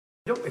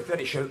don't be afraid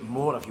to shout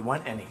more if you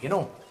want any, you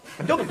know.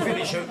 And don't be afraid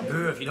to shout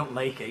boo if you don't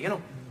like it, you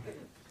know.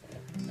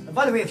 And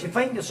by the way, if you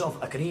find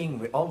yourself agreeing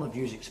with all the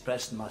views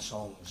expressed in my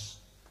songs,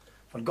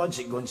 for God's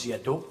sake, go and see a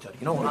doctor,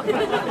 you know.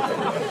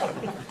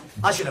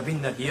 I should have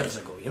been there years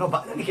ago, you know.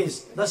 But in any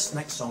case, this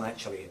next song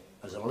actually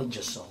is a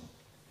religious song.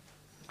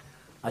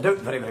 I doubt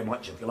very, very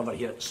much if you'll ever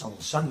hear it sung in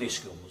Sunday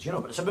schools, you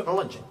know, but it's about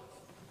religion.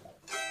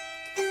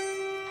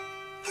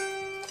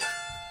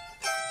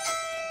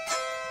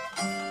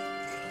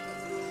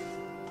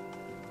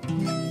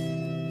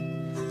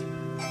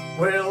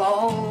 We'll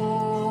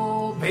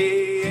all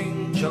be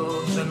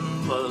angels in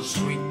the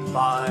sweet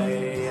by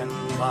and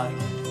by.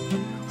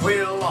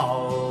 We'll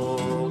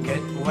all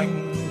get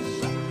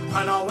wings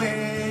and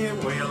away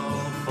we'll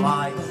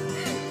fly.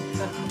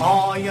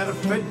 All your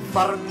food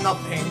for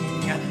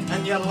nothing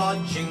and your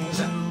lodgings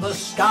in the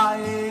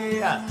sky.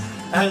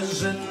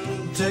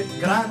 Isn't it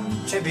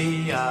grand to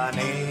be an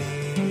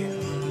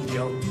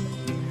angel?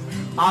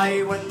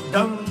 I went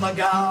down the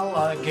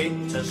Gala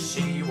Gate to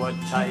see what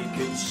I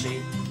could see.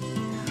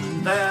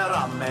 There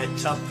I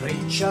met a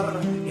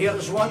preacher,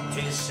 here's what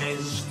he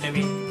says to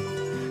me.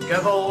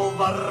 Give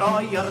over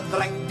all your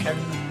drinking,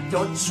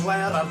 don't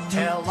swear or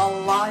tell a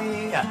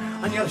lie,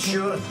 and you're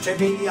sure to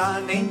be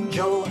an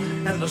angel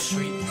in the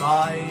sweet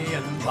by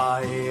and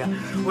by.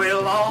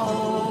 We'll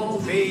all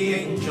be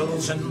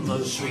angels in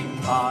the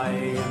sweet by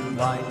and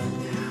by.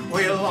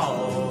 We'll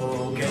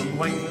all get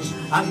wings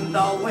and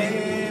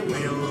away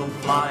we'll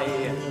fly.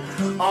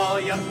 All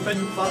your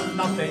food for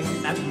nothing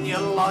and your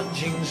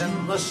lodgings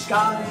in the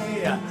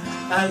sky.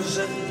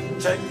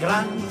 Isn't it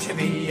grand to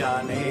be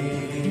an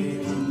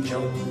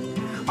angel?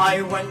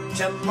 I went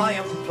to my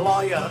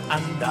employer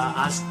and I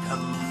asked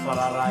him for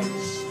a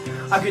rise.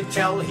 I could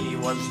tell he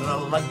was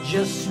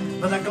religious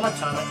with a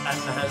glitter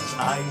in his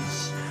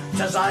eyes.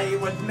 'Tis I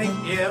would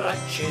make you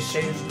rich, he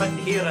says, but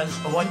here is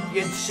what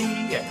you'd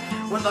see.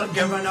 When they're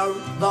giving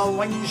out the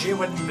wings, you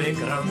would be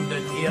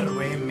grounded here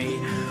with me.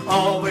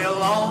 Oh,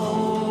 we'll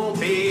all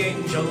be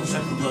angels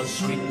in the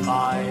sweet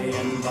by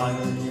and by.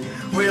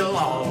 We'll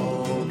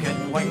all get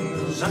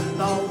wings and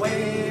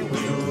away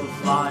we'll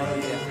fly.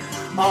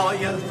 All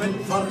your food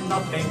for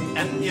nothing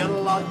and your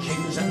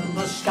lodgings in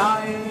the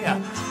sky.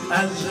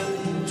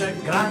 Isn't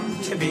it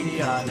grand to be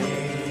an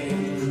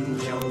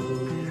angel?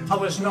 I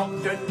was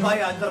knocked down by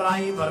a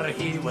driver,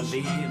 he was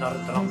either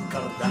drunk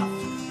or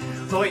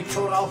daft. Though he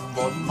tore off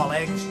both my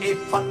legs, he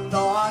found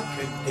all I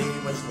could do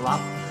was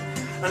laugh.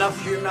 In a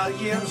few more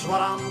years where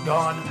I'm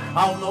gone,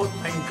 I'll not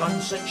think on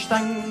such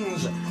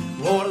things.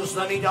 Wars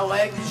the need of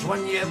legs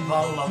when you've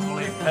a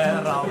lovely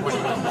pair of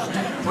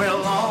wings.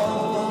 We'll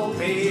all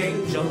be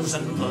angels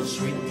in the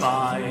sweet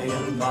by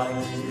and by.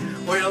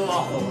 We'll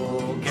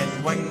all get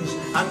wings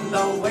and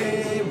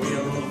away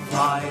we'll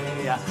fly.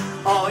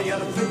 All your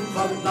food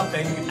for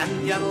nothing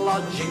and your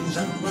lodgings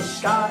in the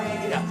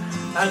sky.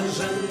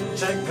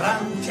 Isn't it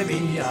grand to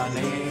be an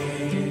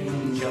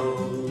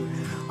angel?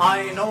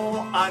 I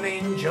know an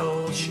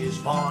angel, she's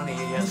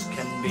bonny as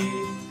can be.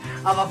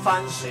 I've a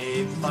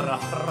fancy for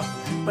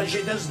her, but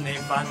she doesn't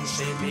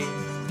fancy me.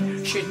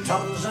 She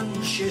turns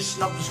and she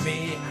snubs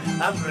me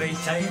every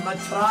time I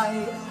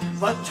try.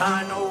 But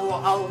I know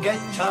I'll get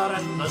her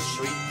in the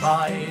sweet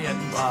by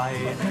and by.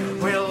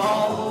 We'll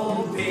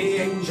all be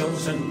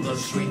angels in the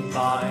sweet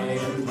by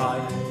and by.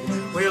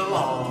 We'll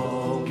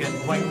all get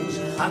wings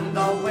and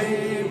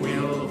away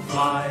we'll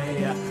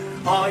fly.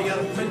 All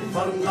your food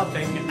for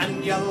nothing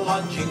and your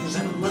lodgings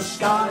in the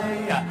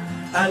sky.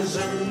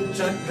 Isn't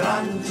it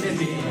grand to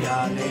be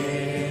an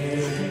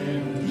angel?